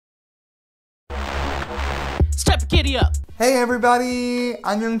kitty up. Hey everybody,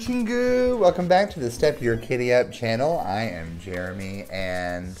 I'm Young Chingu. Welcome back to the Step Your Kitty Up channel. I am Jeremy,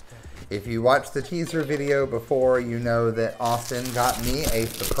 and if you watched the teaser video before, you know that Austin got me a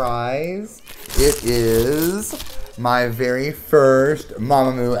surprise. It is my very first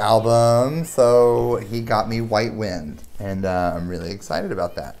MAMAMOO album, so he got me White Wind, and I'm really excited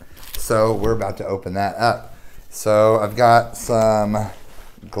about that. So we're about to open that up. So I've got some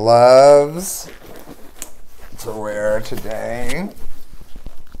gloves to wear today.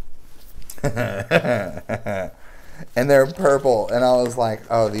 And they're purple, and I was like,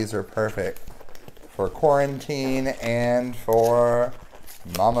 oh, these are perfect for quarantine and for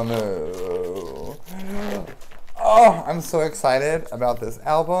MAMAMOO. Oh, I'm so excited about this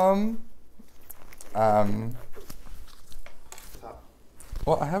album. Well,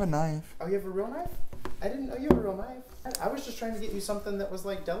 I have a knife. Oh, you have a real knife? I didn't know you had a real knife. I was just trying to get you something that was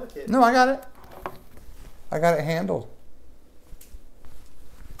like delicate. No, I got it. I got it handled.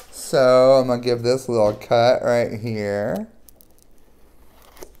 So I'm gonna give this little cut right here.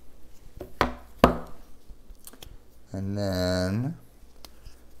 And then,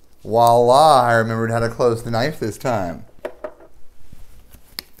 voila, I remembered how to close the knife this time.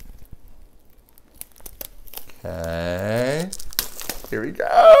 Okay. Here we go.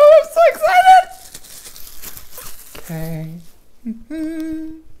 I'm so excited. Okay.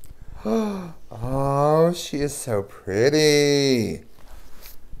 Oh, she is so pretty.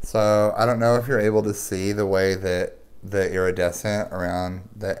 So I don't know if you're able to see the way that the iridescent around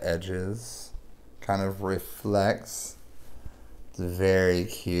the edges kind of reflects. It's very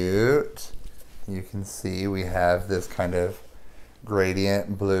cute. You can see we have this kind of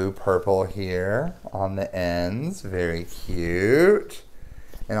gradient blue purple here on the ends. Very cute.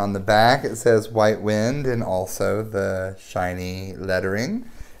 And on the back it says White Wind and also the shiny lettering.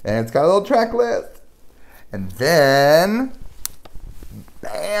 And it's got a little track list. And then,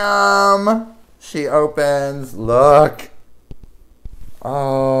 bam! She opens. Look.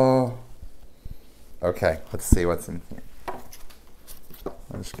 Oh. Okay, let's see what's in here.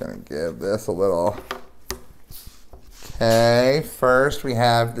 I'm just going to give this a little. Okay, first we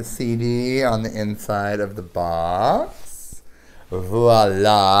have the CD on the inside of the box.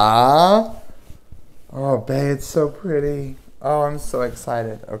 Voila. Oh, babe, it's so pretty. Oh, I'm so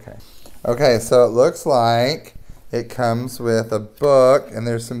excited. Okay. Okay, so it looks like it comes with a book, and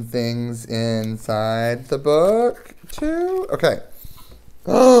there's some things inside the book, too. Okay.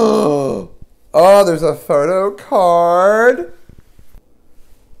 Oh, there's a photo card.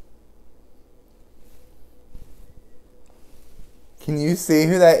 Can you see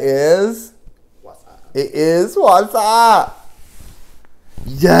who that is? What's up? It is What's Up.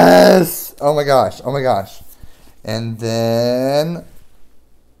 Yes. Oh, my gosh. Oh, my gosh. And then,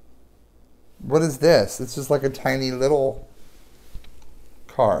 what is this? It's just like a tiny little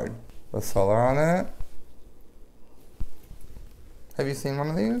card with solar on it. Have you seen one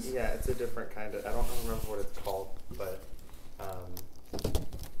of these? Yeah, it's a different kind of. I don't remember what it's called, but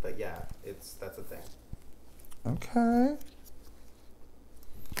yeah, that's a thing. Okay.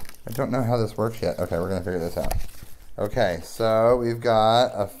 I don't know how this works yet. Okay, we're gonna figure this out. Okay, so we've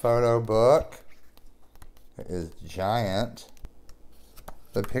got a photo book. It is giant.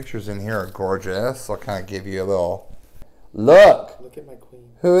 The pictures in here are gorgeous. I'll kind of give you a little look. Look at my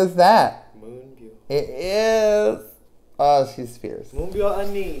queen. Who is that? Moon Byul. It is. Oh, she's fierce. Moon Byul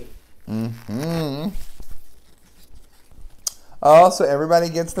Ani. Oh, so everybody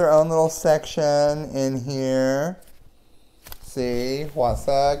gets their own little section in here. See,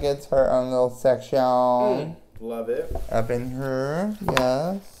 Wasa gets her own little section. Love it. Up in her,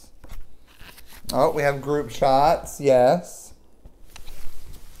 yes. Oh, we have group shots, yes.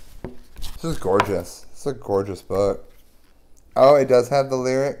 This is gorgeous. It's a gorgeous book. Oh, it does have the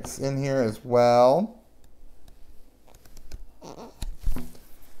lyrics in here as well. It's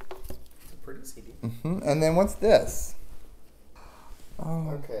a pretty CD. And then what's this? Oh.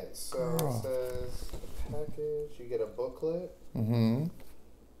 Okay, so it says package. You get a booklet.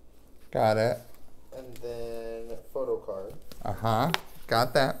 Got it. And then photo card.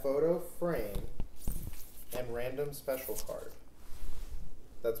 Got that. Photo frame. And random special card.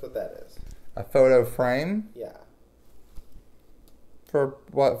 That's what that is. A photo frame? Yeah. For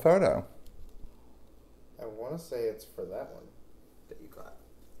what photo? I want to say it's for that one that you got.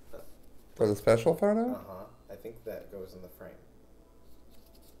 For the special photo? I think that goes in the frame.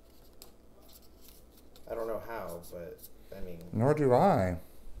 I don't know how, but I mean. Nor do I.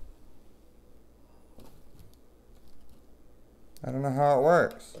 I don't know how it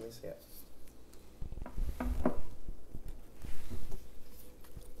works. Let me see it.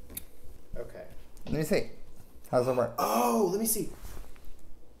 Okay. Let me see. How's it work? Oh, let me see.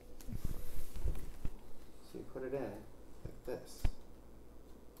 So you put it in like this.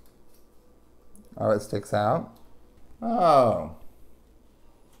 Oh, it sticks out? Oh.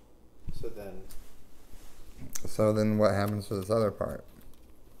 So then what happens to this other part?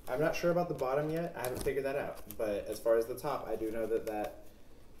 I'm not sure about the bottom yet. I haven't figured that out. But as far as the top, I do know that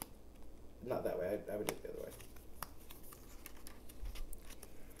not that way. I would do it the other way.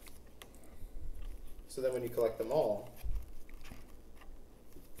 So then when you collect them all,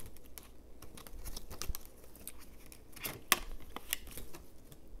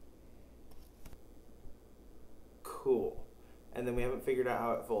 cool. And then we haven't figured out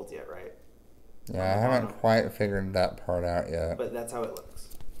how it folds yet, right? Yeah, I haven't quite figured that part out yet. But that's how it looks.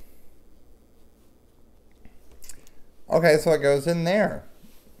 Okay, so it goes in there.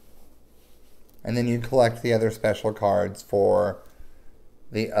 And then you collect the other special cards for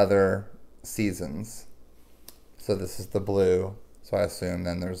the other seasons. So this is the blue. So I assume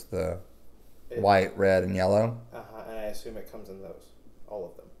then there's the white, red, and yellow. And I assume it comes in those. All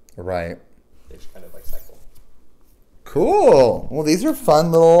of them. Right. They just kind of like cycle. Cool. Well, these are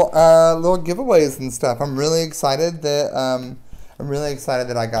fun little giveaways and stuff. I'm really excited that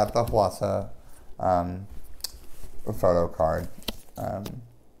I got the Hwasa photo card.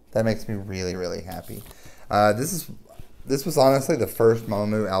 That makes me really, really happy. This was honestly the first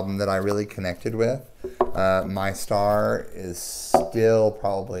MAMAMOO album that I really connected with. My Star is still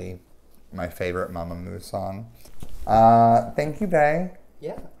probably my favorite MAMAMOO song. Thank you, Bae.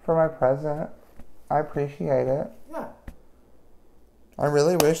 Yeah. For my present. I appreciate it. Yeah. I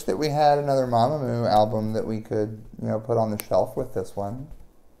really wish that we had another MAMAMOO album that we could, put on the shelf with this one.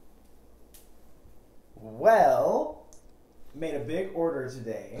 Well, made a big order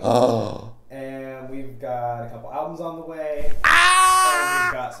today. Oh. And we've got a couple albums on the way. And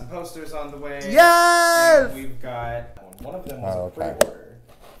we've got some posters on the way. Yes! And we've got one of them was a pre-order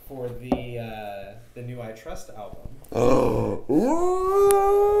for the new I Trust album. Oh.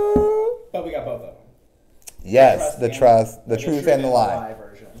 Ooh. But we got both of them. Yes, the truth and the lie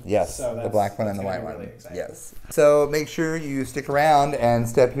version. Yes, so the black one and the white really one. exciting. Yes. So make sure you stick around and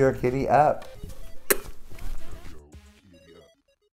step your kitty up.